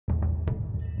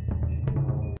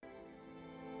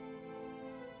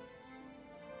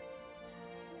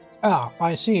Ah,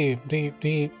 I see.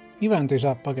 The event is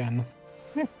up again.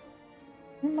 Yeah,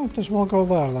 we might as well go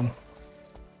there then.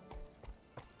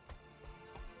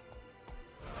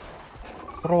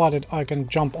 Provided I can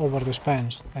jump over this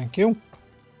fence. Thank you.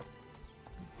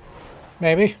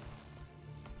 Maybe.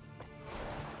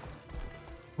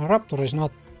 A raptor is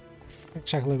not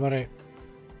exactly very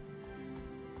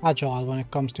agile when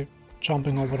it comes to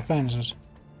jumping over fences.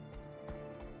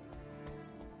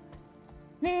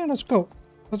 Yeah, let's go.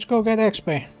 Let's go get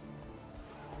XP.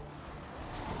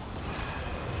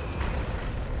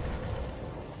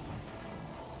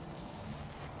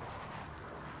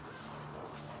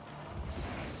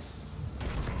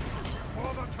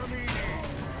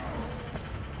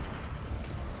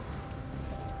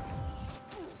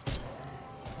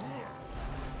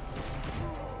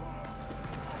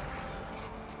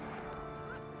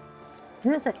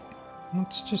 Okay,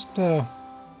 let's just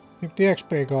keep the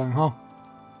XP going, huh?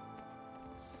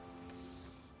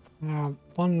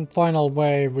 One final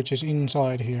wave, which is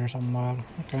inside here somewhere.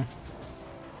 Okay.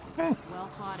 Yeah. Well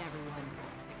fought, everyone.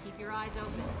 Keep your eyes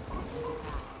open.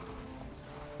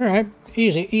 Alright,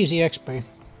 easy XP.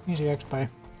 Easy XP.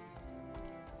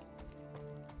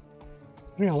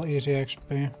 Real easy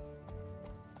XP.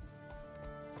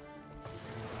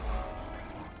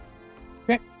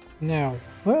 Okay, now,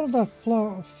 where the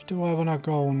fluff do I wanna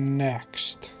go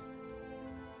next?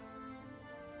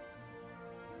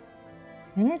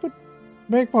 I mean, I could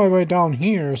make my way down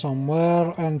here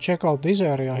somewhere and check out this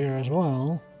area here as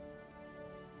well.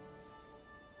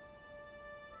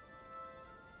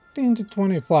 15 to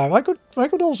 25. I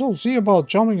could also see about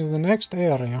jumping to the next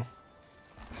area.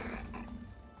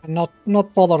 And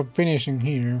not bother finishing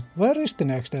here. Where is the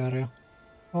next area?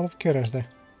 Out of curiosity.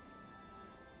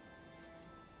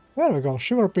 There we go,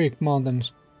 Shiver Peak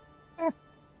Mountains. Eh.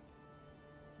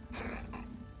 I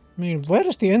mean, where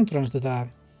is the entrance to that?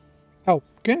 Oh,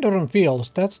 Kendoran Fields,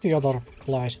 that's the other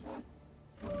place.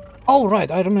 Oh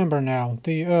right, I remember now.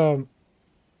 The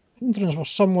entrance was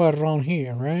somewhere around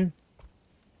here, right?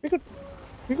 We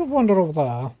could wander over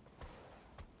there.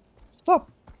 Stop.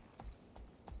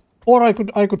 Or I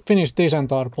could finish this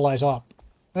entire place up.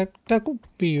 That could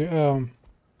be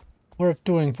worth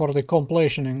doing for the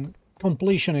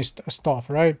completionist stuff,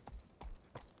 right?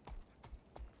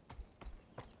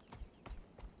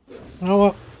 You know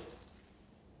what?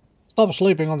 Stop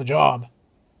sleeping on the job.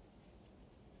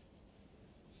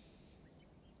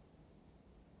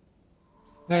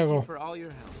 There you go. For all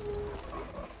your help.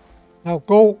 Now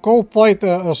go fight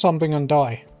something and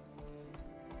die.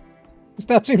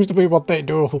 That seems to be what they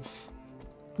do.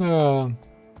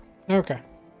 Okay.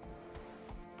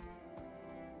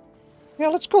 Yeah,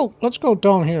 let's go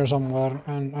down here somewhere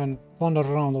and wander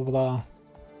around over there.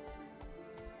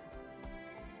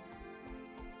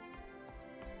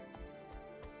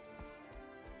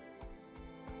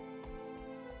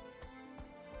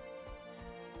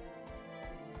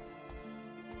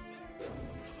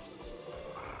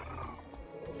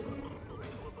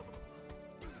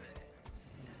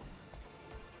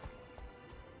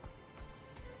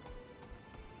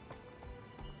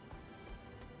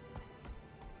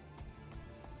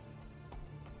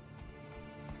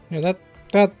 Yeah,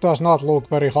 that does not look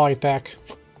very high tech.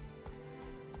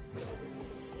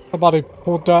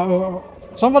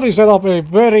 Somebody set up a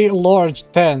very large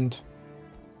tent,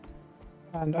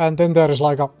 and then there is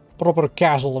like a proper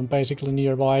castle and basically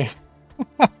nearby.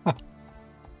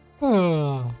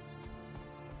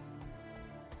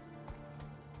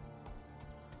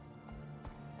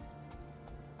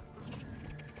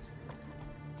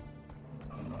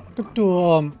 Could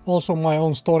do also my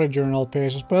own story journal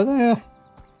pages, but I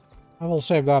will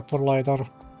save that for later.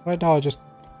 Right now I just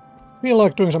feel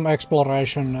like doing some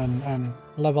exploration and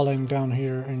leveling down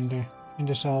here in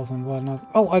the south and whatnot.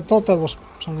 Oh, I thought that was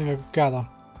something I could gather.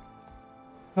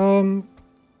 I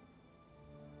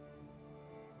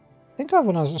think I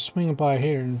wanna swing by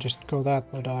here and just go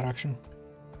that way direction.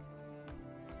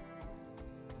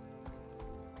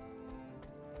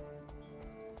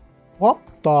 What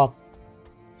the?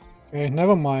 Okay,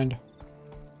 never mind.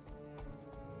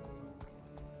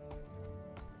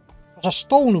 A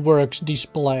stoneworks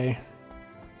display.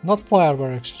 Not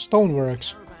fireworks,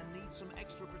 stoneworks.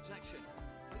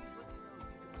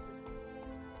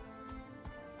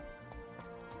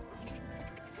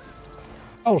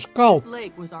 Oh, skull. This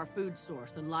lake was our food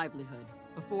source and livelihood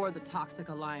before the toxic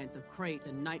alliance of Crate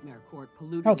and Nightmare Court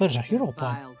polluted Oh, there's a their hero point.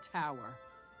 vile tower.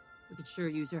 We could sure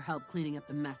use your help cleaning up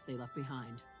the mess they left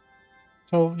behind.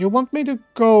 So you want me to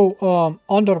go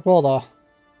underwater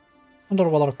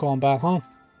combat, huh?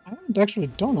 I haven't actually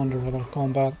done underwater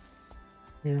combat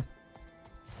here.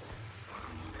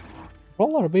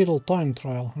 Roller beetle time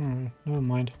trial. Never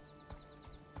mind.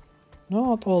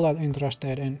 Not all that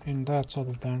interested in that sort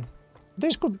of thing.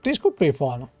 This could be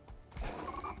fun.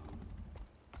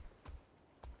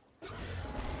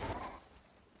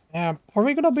 Yeah, are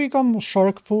we gonna become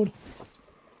shark food?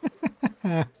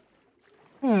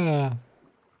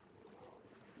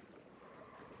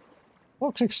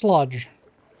 Toxic sludge.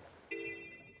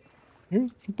 You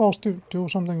supposed to do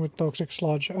something with toxic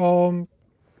sludge? Oh,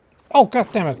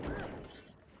 god damn it!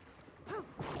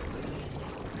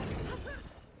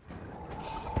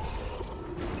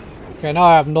 Okay, now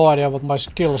I have no idea what my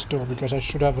skills do because I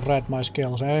should have read my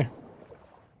skills, eh?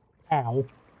 Ow.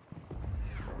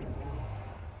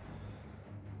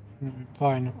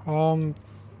 Fine. And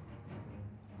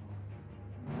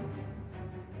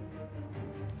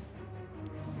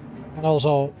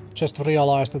also just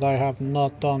realized that I have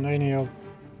not done any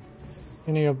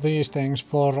of these things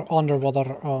for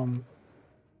underwater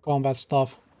combat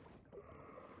stuff.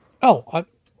 Oh, I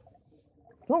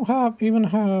don't even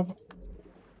have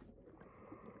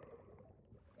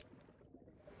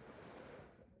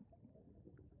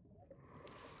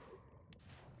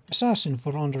assassin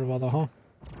for underwater, huh?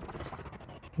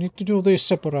 Need to do these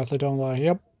separately, don't I?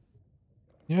 Yep.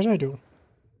 Yes, I do.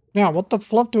 Now, what the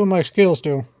fluff do my skills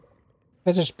do?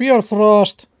 That's a spear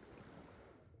frost.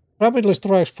 Rapidly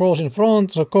strikes foes in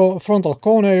front, so frontal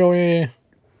cone AoE.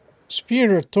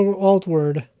 Spear to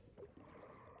outward.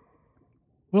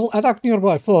 Will attack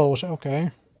nearby foes,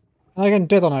 okay. I can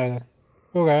detonate it.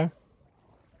 Okay.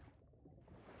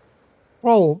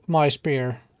 Roll my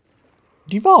spear.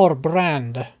 Devour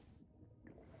brand.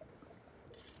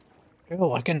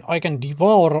 Oh, I can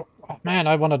devour. Oh, man,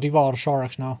 I want to devour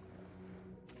sharks now.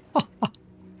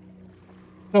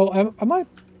 So am I?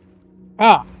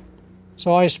 Ah,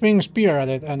 so I swing spear at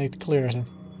it and it clears it.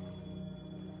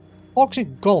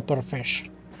 Toxic gulper fish.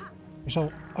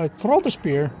 So I throw the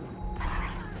spear,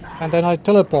 and then I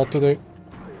teleport to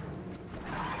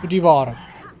devour it.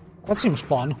 That seems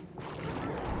fun.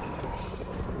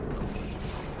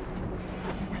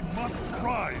 We must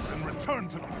rise and return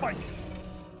to the fight.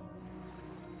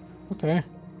 Okay.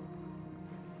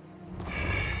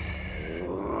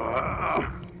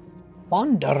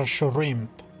 Thunder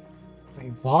shrimp.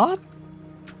 Wait, what?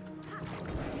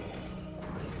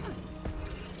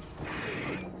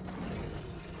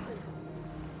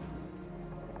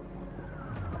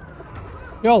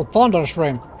 Yo, thunder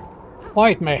shrimp.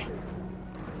 Fight me.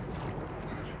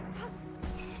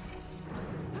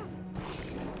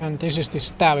 And this is the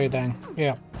stabby thing.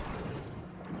 Yeah.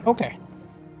 Okay.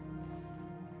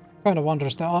 Kind of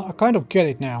understand. I kind of get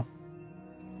it now.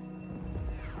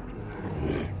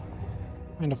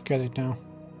 Kind of get it now.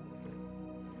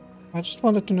 I just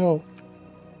wanted to know.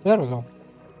 There we go.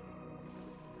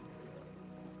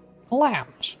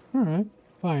 Clams. Alright,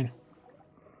 fine.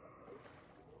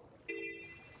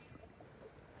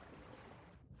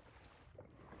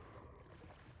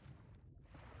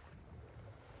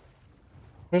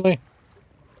 Really?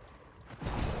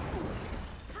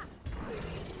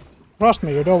 Trust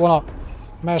me, you don't wanna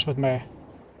mess with me.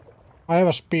 I have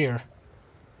a spear.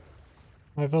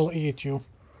 I will eat you.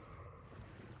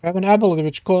 I have an ability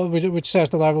which says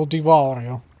that I will devour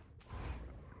you.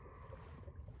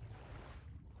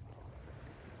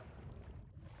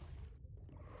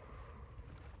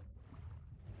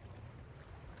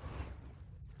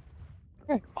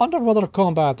 Okay, underwater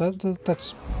combat.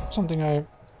 That's something I've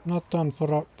not done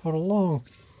for a long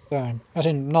time. As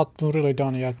in, not really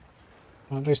done yet.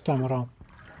 This time around.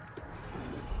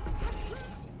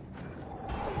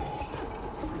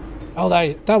 Oh,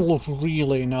 that looks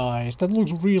really nice. That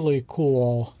looks really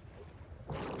cool.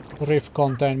 The rift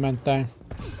containment thing.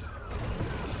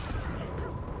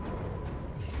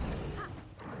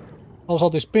 Also,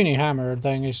 the spinny hammer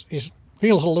thing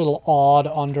feels a little odd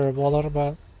underwater,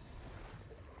 but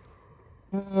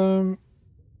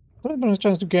 30%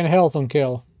 chance to gain health on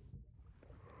kill.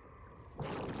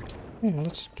 Yeah,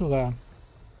 let's do that.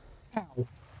 Ow.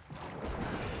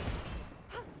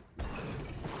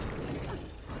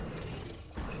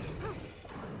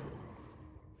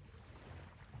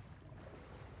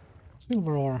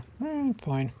 Silver ore.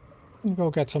 Fine. Let's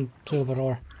go get some silver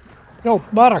ore. Yo,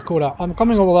 Barracuda, I'm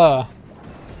coming over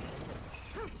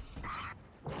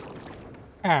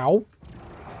there. Ow.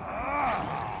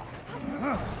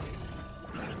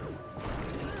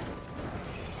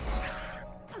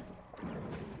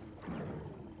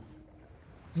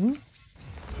 Hmm?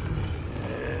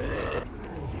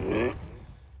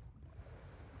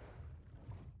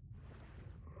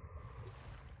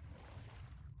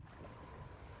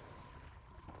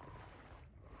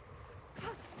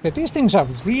 Okay, these things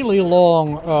have really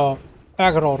long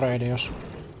aggro radius.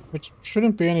 Which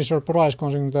shouldn't be any surprise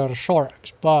considering they're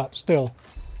sharks, but still.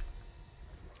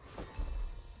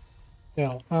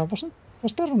 Yeah,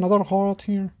 was there another heart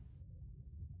here?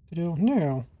 To do?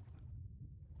 No.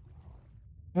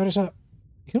 There is a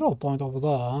hero point over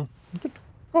there, huh? We could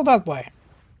go that way.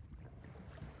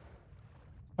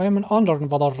 I am an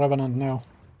underwater revenant now.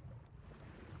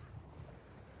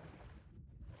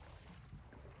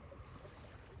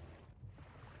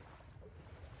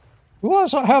 You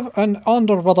also have an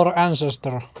underwater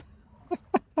ancestor.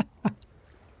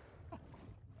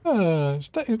 Is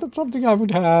that something I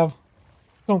would have?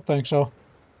 Don't think so.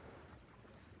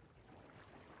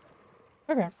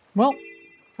 Okay, well,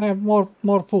 I have more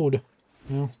food.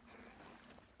 Yeah.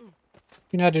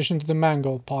 In addition to the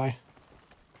mango pie.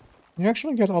 Can you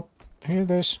actually get up here?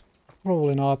 This?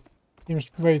 Probably not. Seems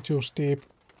way too steep.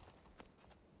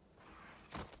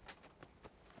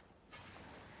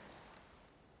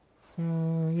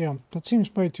 Yeah, that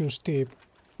seems way too steep.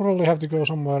 Probably have to go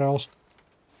somewhere else.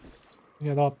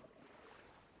 Get up.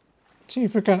 See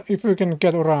if we can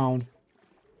get around.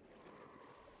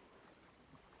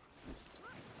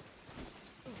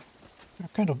 I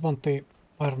kind of want the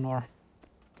iron ore.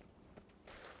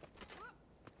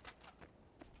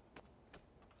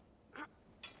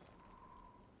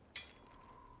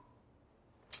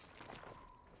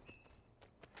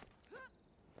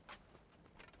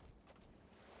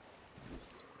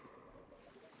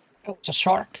 Oh, it's a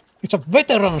shark. It's a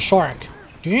veteran shark.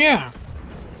 Yeah.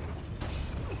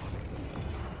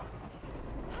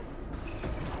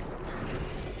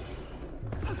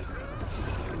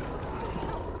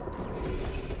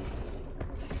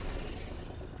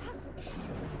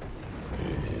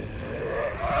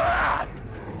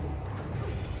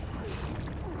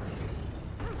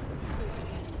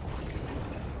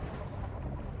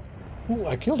 Ooh,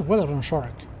 I killed a veteran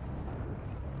shark.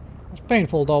 It was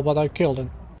painful though, but I killed it.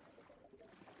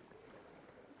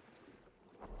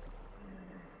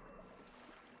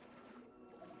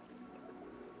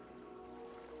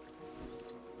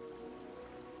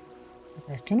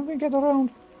 Okay, can we get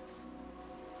around?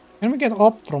 Can we get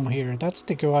up from here? That's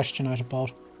the question, I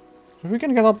suppose. If we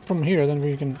can get up from here, then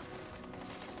we can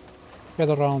get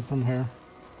around from here.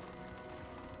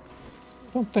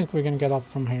 Don't think we can get up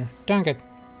from here. Dang it.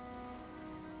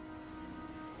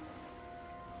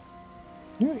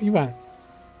 New event.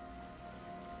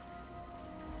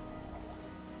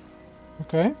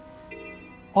 Okay.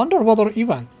 Underwater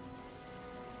event.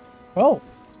 Oh.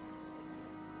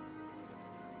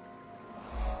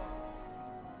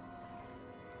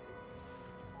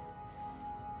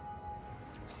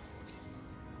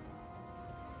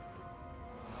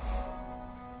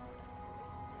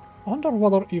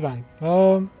 Underwater event.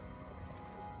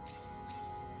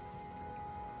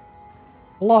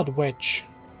 Blood wedge.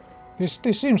 This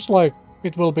seems like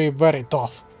it will be very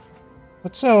tough.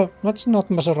 Let's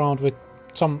not mess around with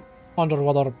some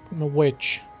underwater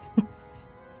wedge.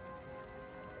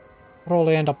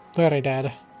 Probably end up very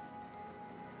dead.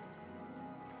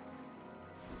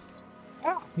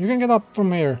 Ah, you can get up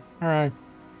from here. Alright.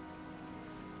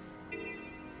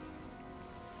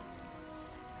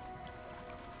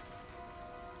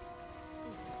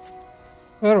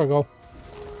 There we go.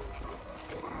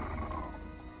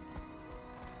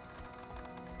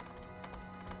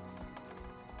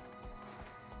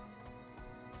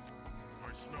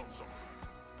 I smell something.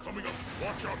 Coming up.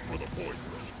 Watch out for the poison.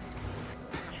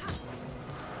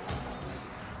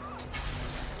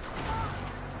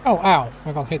 Oh, ow.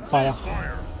 I got hit by that.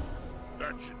 Fire.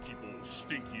 That should keep old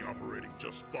Stinky operating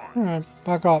just fine. Alright,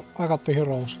 I got the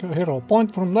hero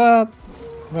point from that.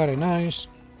 Very nice.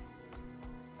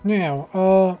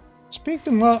 Now, speak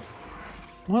to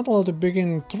Model to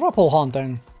begin truffle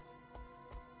hunting.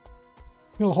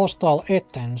 Kill hostile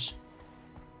Ettins.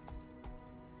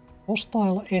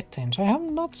 Hostile Ettins. I have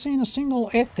not seen a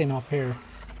single Ettin up here.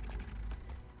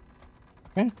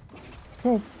 Okay,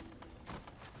 go.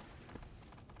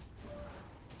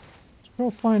 Let's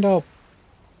go find out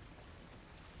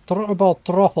about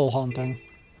truffle hunting.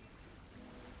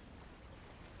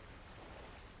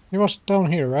 He was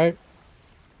down here, right?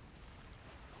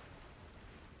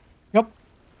 Yep.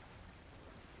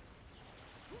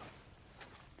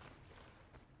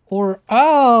 Or,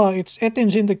 it's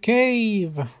Ettins in the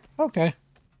cave. Okay.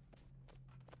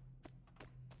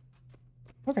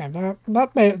 Okay,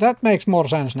 that makes more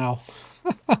sense now.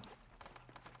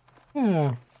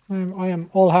 Yeah, I am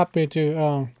all happy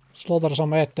to slaughter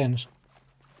some Ettins.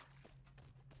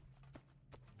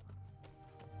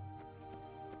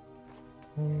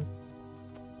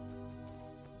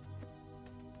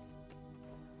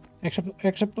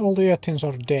 Except all the Ettins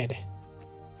are dead.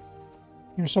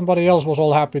 Somebody else was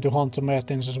all happy to hunt the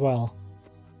Metins as well.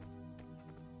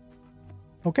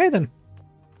 Okay then.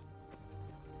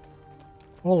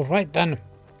 Alright then.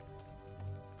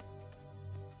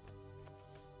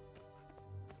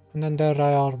 And then there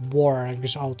are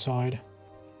wargs outside.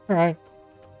 Alright.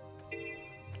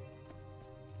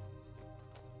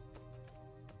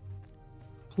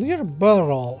 Clear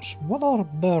burrows. What are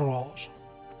burrows?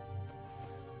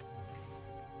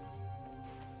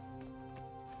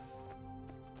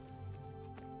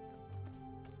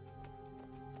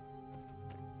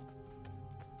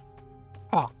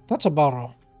 Ah, that's a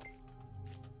burrow.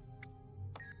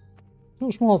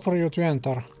 Too small for you to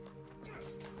enter.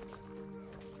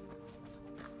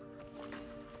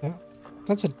 Yeah,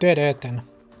 that's a dead Etin.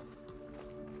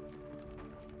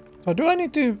 So do I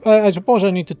need to... I suppose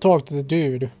I need to talk to the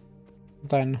dude,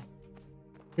 then.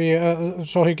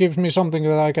 So he gives me something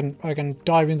that I can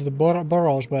dive into the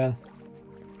burrows with.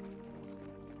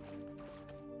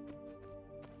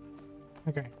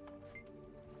 Okay.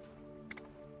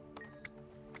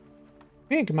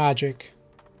 Big magic.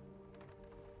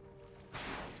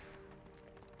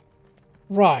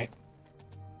 Right.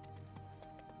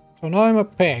 So now I'm a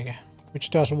pig, which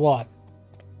does what?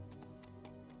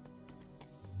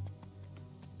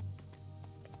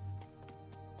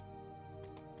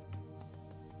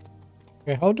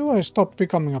 Okay, how do I stop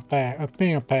becoming a pig?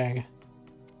 Being a pig?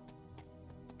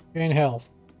 Gain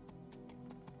health.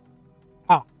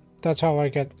 Ah, that's how I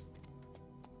get...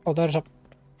 Oh, there's a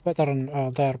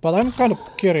veteran there, but I'm kind of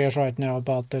curious right now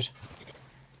about this.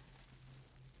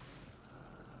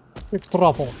 Big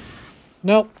trouble.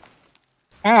 No.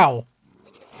 Ow.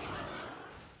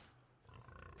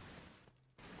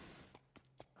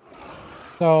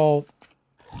 So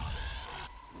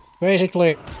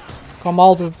basically come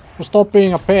out to stop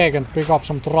being a pig and pick up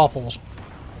some truffles.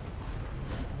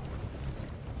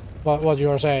 What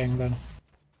you're saying then?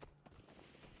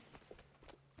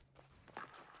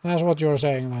 That's what you're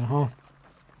saying then, huh?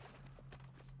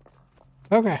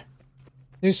 Okay.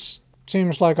 This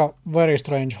seems like a very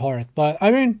strange heart, but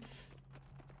I mean,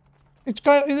 it's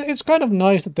kind of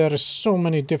nice that there is so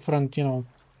many different, you know.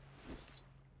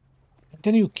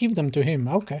 Then you give them to him,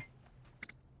 okay.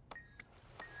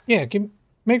 Yeah,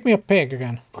 make me a pig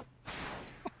again.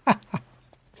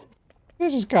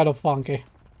 This is kind of funky.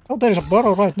 Oh, there's a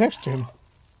burrow right next to him.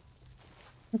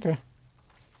 Okay.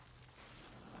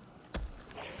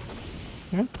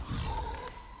 Yeah.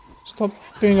 Stop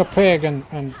being a pig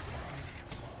and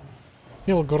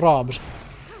kill grubs.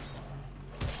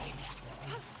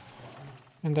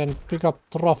 And then pick up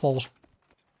truffles.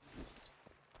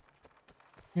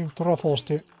 Give truffles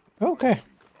to... Okay.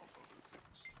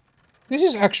 This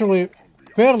is actually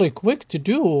fairly quick to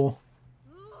do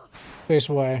this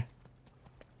way.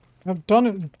 I've done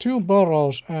it in 2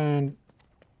 burrows and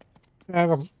I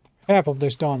have half of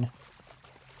this done.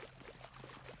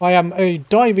 I am a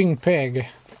diving pig.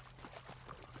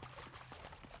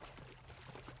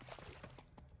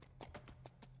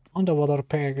 Underwater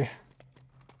pig.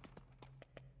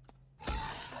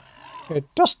 Okay,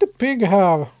 does the pig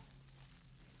have...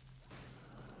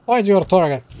 Find your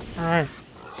target. Alright.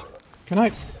 Can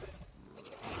I...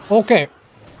 Okay.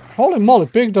 Holy moly,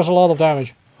 pig does a lot of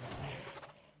damage.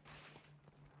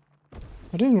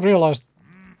 I didn't realize...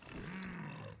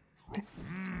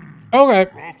 Okay.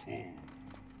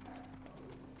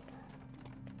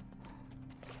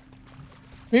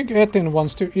 Big Etin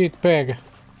wants to eat pig.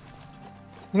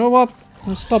 You know what?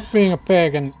 Let's stop being a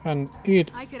pig and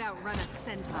eat... I could outrun a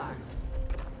centaur.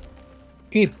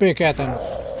 Eat Big Etin.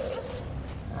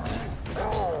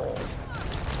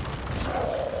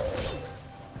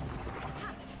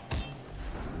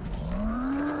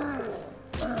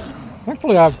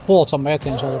 Thankfully I've fought some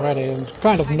Etins already and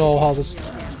kind of know how this...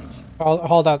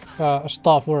 how that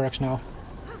stuff works now.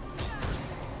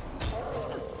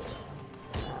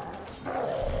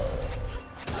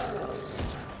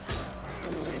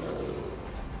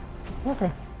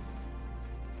 Okay.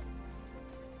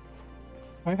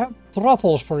 I have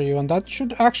truffles for you, and that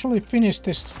should actually finish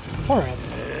this turret.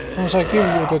 Once I give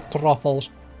you the truffles.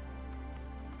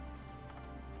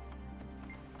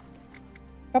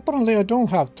 Apparently I don't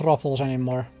have truffles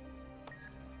anymore.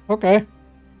 Okay.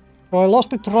 So I lost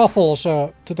the truffles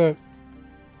to the...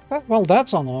 Well,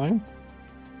 that's annoying.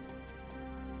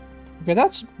 Okay,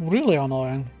 that's really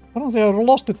annoying. Apparently I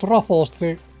lost the truffles to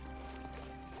the...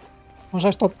 Once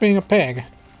I stopped being a pig.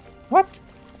 What?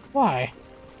 Why?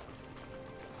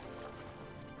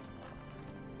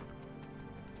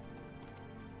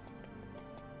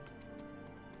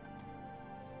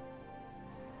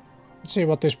 Let's see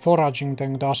what this foraging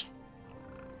thing does.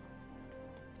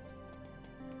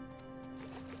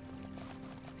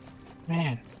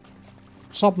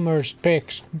 submerged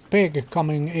pig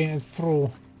coming in through.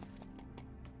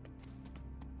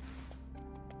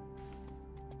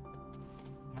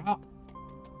 Ah.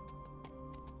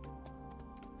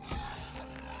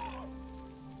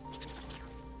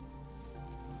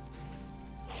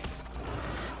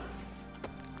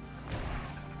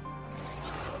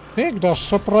 Pig does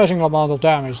surprising amount of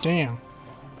damage, damn.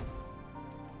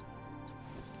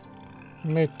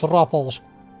 Made truffles.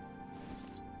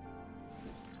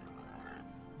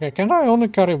 Okay, can I only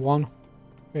carry one?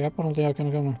 Okay, apparently I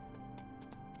can go.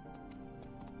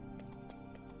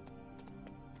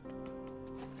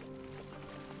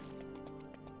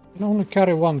 I can only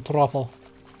carry one truffle.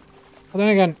 But then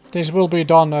again, this will be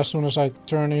done as soon as I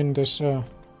turn in this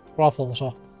truffle,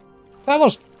 so... That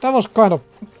was kind of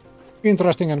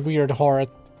interesting and weird hard.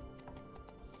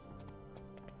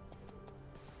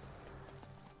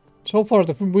 So far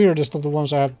the weirdest of the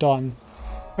ones I have done.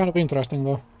 Kind of interesting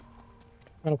though.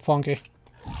 Kind of funky.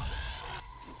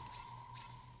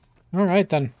 Alright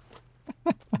then.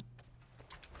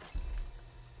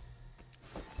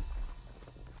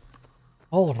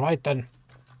 Alright then.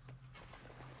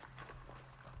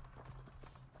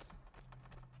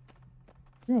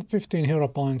 We have 15 hero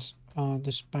points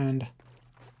to spend.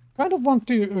 Kind of want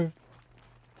to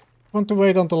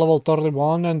wait until level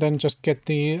 31 and then just get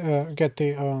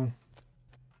the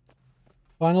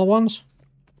final ones.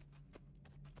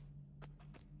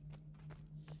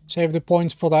 Save the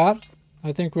points for that.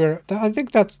 I think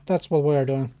that's what we're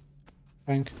doing.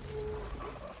 I think.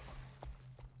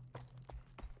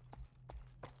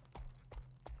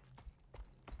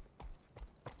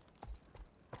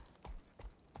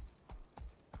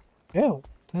 Oh,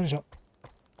 there's a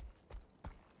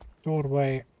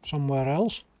doorway somewhere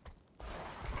else.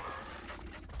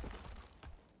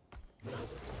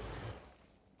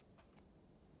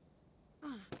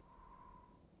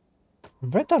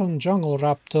 Veteran jungle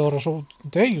raptor, so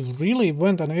they really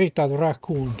went and ate that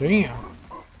raccoon, damn.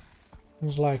 It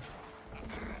was like...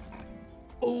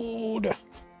 food.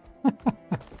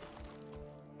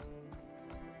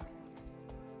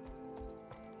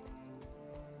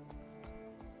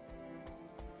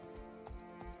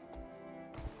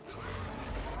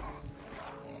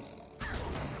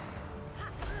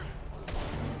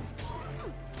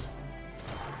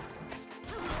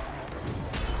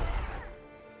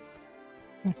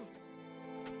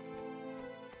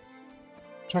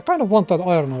 So I kind of want that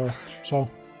iron ore, so...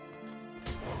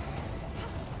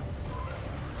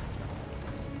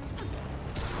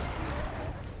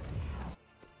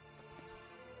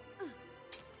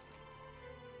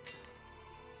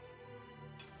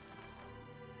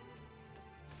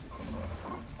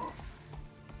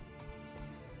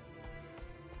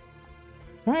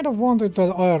 Kind of wanted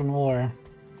that iron ore.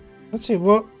 Let's see,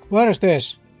 where is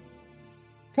this?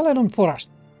 Caledon Forest.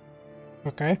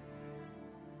 Okay.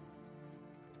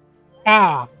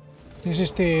 Ah! This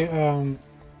is the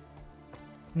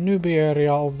newbie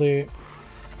area of the...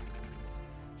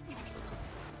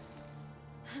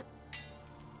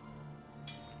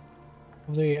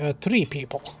 tree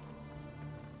people.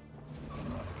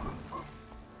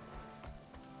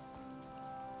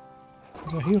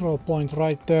 There's a hero point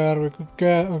right there we could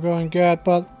go and get,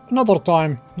 but another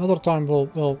time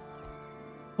we'll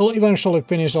eventually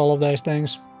finish all of these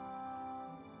things.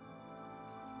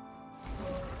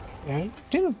 Yeah,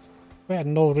 I had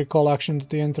no recollection that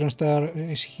the entrance there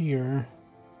is here.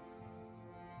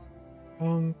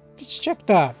 Let's check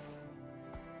that.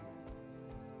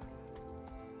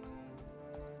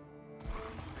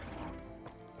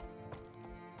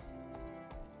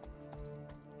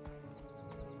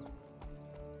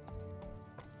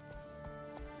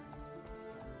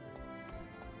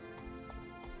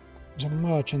 There's a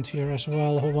merchant here as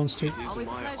well who wants to... It is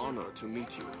my honor to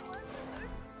meet you.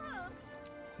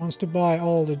 Wants to buy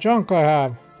all the junk I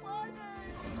have.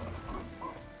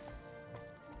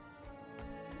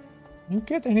 Can you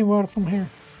get anywhere from here?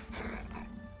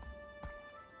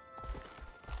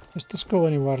 Let's go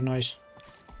anywhere nice.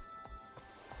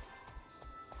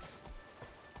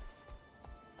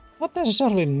 Not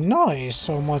necessarily nice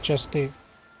so much as the,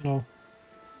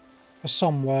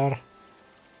 somewhere.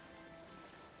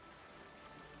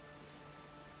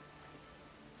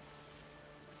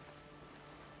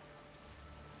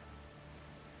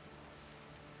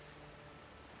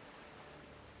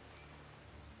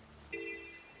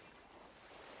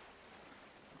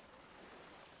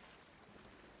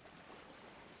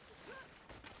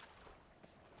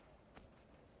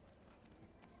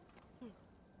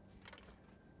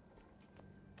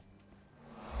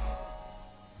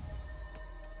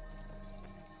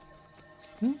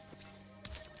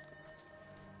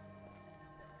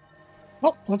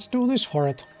 Well, let's do this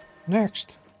heart.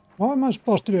 Next. What am I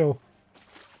supposed to do?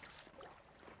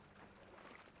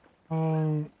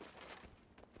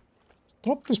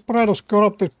 Drop this Praetor's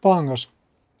corrupted fungus.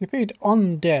 Defeat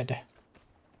undead.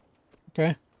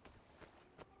 Okay.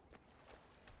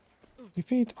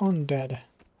 Defeat undead.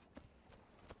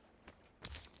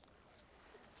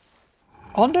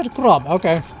 Undead grub,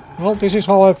 okay. Well, this is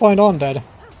how I find undead.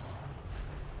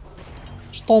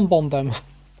 Stomp on them.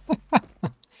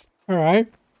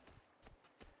 Alright.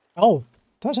 Oh,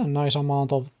 that's a nice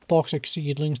amount of toxic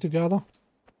seedlings together.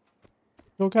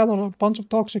 Go gather a bunch of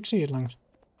toxic seedlings.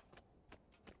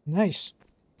 Nice.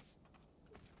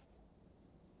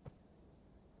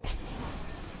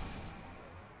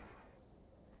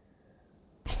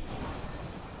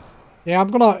 Yeah, I'm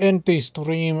gonna end this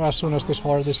stream as soon as this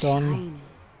heart is done.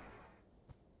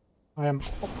 I am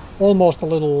almost a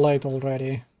little late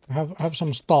already. I have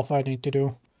some stuff I need to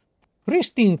do.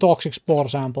 Pristine toxic spore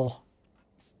sample.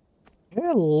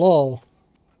 Hello.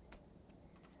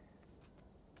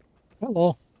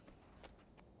 Hello.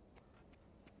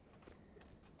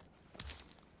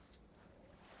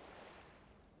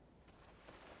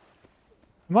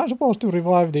 Am I supposed to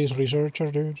revive these researcher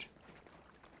dudes?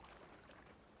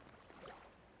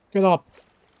 Get up.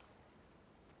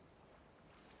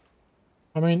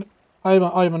 I mean,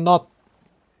 I'm not.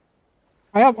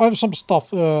 I have some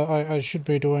stuff I should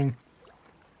be doing,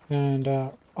 and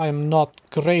I am not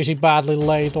crazy badly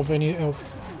late of any of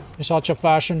in such a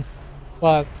fashion,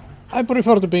 but I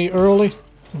prefer to be early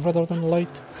rather than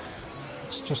late.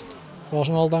 It's just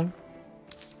personal then.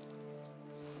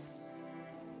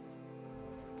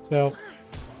 So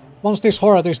once this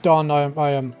heart is done,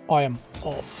 I am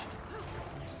off.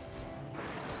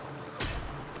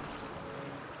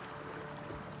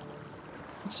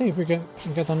 Let's see if we can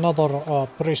get another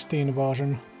pristine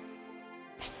version.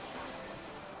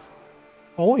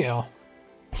 Oh yeah.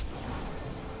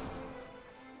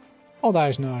 Oh, that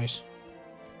is nice.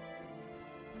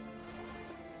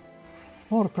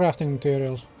 More crafting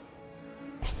materials.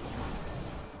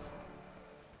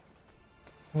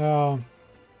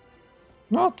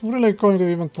 Not really going to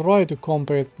even try to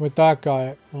compete with that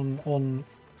guy on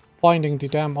finding the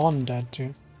damn undead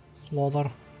to slaughter.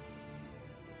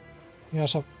 He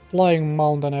has a flying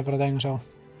mount and everything, so...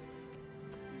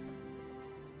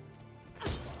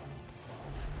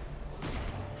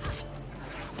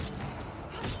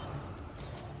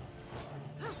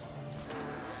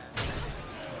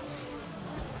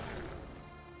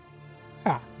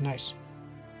 Ah, nice.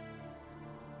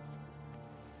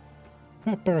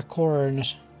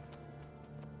 Peppercorns.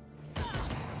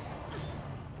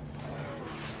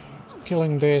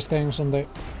 Killing these things on the...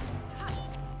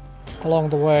 along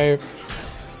the way.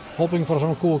 Hoping for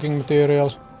some cooking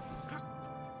materials.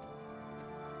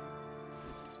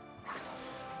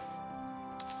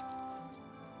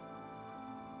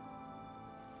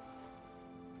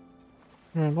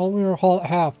 Right, well, we're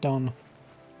half done.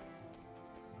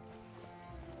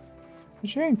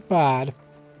 Which ain't bad.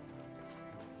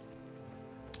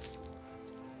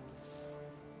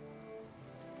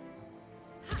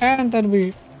 And then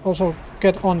we also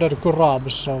get under the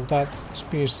grubs, so that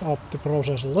speeds up the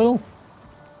process a little.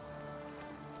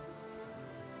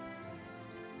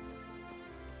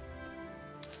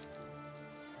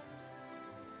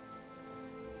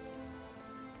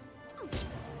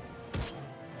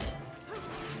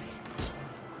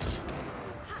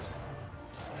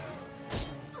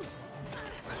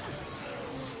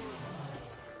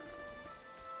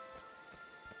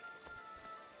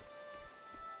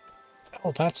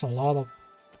 Oh, that's a lot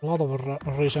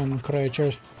of risen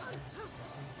creatures.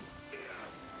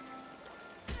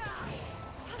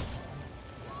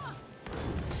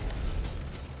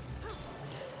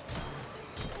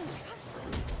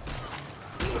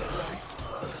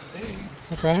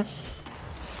 Okay.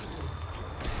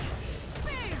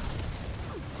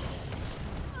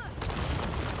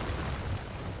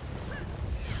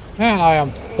 And I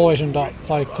am poisoned up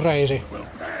like crazy.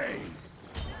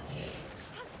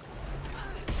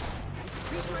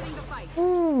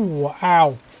 Ooh,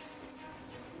 ow.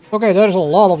 Okay, there's a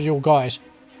lot of you guys.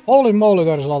 Holy moly,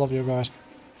 there's a lot of you guys.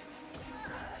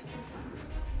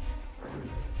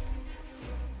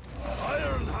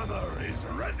 Iron Hammer is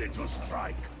ready to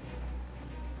strike.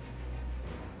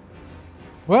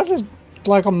 Where did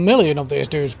like a million of these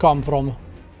dudes come from?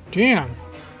 Damn.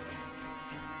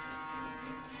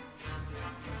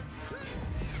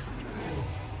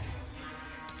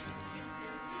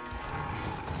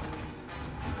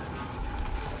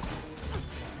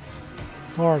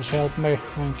 Lords, help me,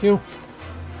 thank you.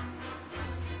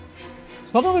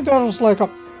 Suddenly there's like a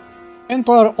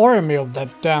entire army of that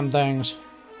damn things.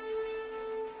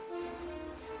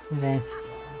 Okay.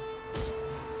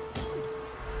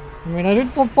 I mean, I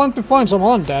did want to find some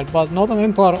undead, but not an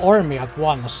entire army at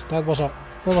once. That was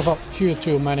a few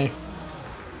too many.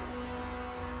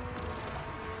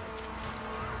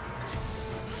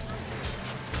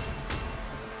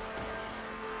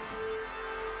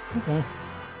 Okay.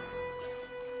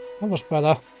 That was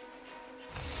better.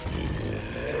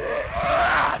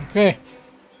 Okay.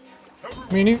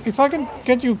 I mean, if I can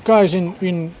get you guys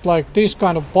in like these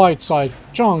kind of bite-sized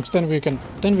chunks, then we can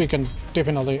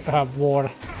definitely have war.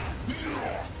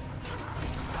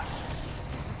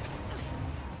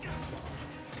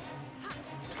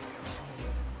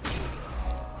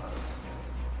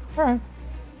 Alright.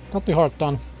 Got the heart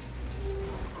done.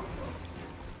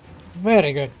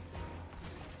 Very good.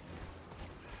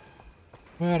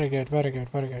 Very good, very good,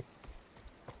 very good.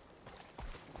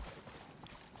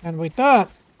 And with that,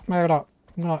 I'm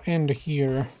gonna end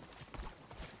here.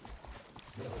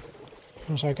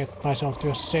 Once I get myself to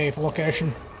a safe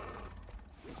location.